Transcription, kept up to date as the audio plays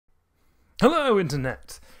Hello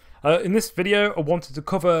Internet! In this video I wanted to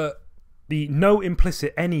cover the no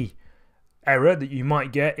implicit any error that you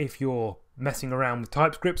might get if you're messing around with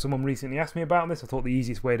TypeScript. Someone recently asked me about this. I thought the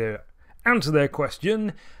easiest way to answer their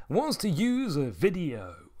question was to use a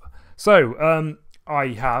video. So I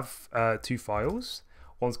have two files.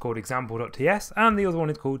 One's called example.ts and the other one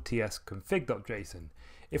is called tsconfig.json.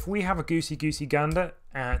 If we have a goosey gander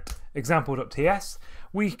at example.ts,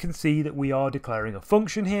 we can see that we are declaring a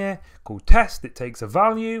function here called test. It takes a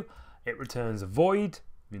value, it returns a void,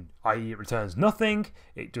 i.e. it returns nothing,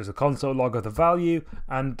 it does a console log of the value,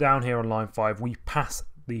 and down here on line 5 we pass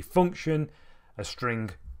the function a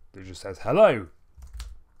string that just says hello.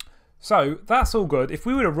 So that's all good. If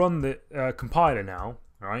we were to run the compiler now,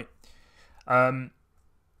 right,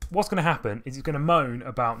 what's going to happen is it's going to moan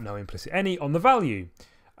about no implicit any on the value.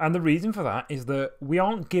 And the reason for that is that we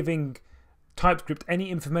aren't giving TypeScript any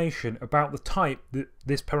information about the type that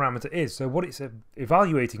this parameter is. So what it's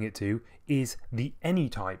evaluating it to is the any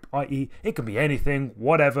type, i.e. it can be anything,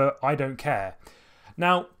 whatever, I don't care.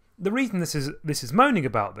 Now, the reason this is moaning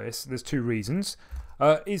about this, there's two reasons,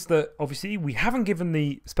 is that obviously we haven't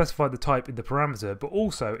specified the type in the parameter, but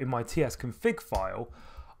also in my tsconfig file,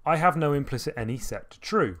 I have no implicit any set to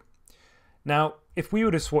true. Now, if we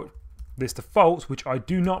were to swap this to false, which I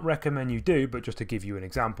do not recommend you do, but just to give you an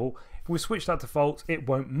example, if we switch that to false, it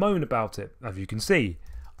won't moan about it, as you can see.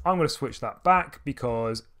 I'm going to switch that back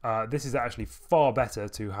because this is actually far better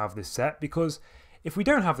to have this set, because if we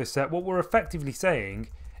don't have this set, what we're effectively saying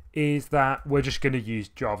is that we're just going to use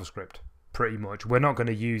JavaScript, pretty much. We're not going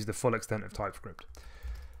to use the full extent of TypeScript.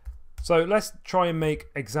 So let's try and make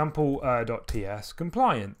example.ts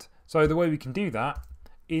compliant. So the way we can do that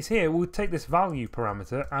is here, we'll take this value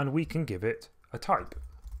parameter and we can give it a type.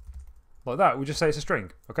 Like that, we'll just say it's a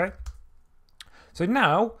string, okay? So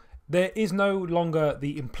now, there is no longer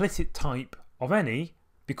the implicit type of any,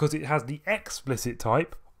 because it has the explicit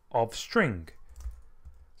type of string.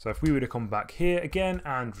 So if we were to come back here again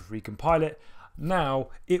and recompile it,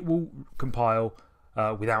 now it will compile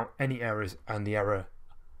without any errors, and the error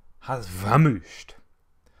has vanished.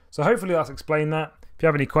 So hopefully that's explained that. If you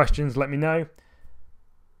have any questions, let me know.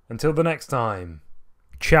 Until the next time,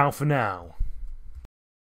 ciao for now.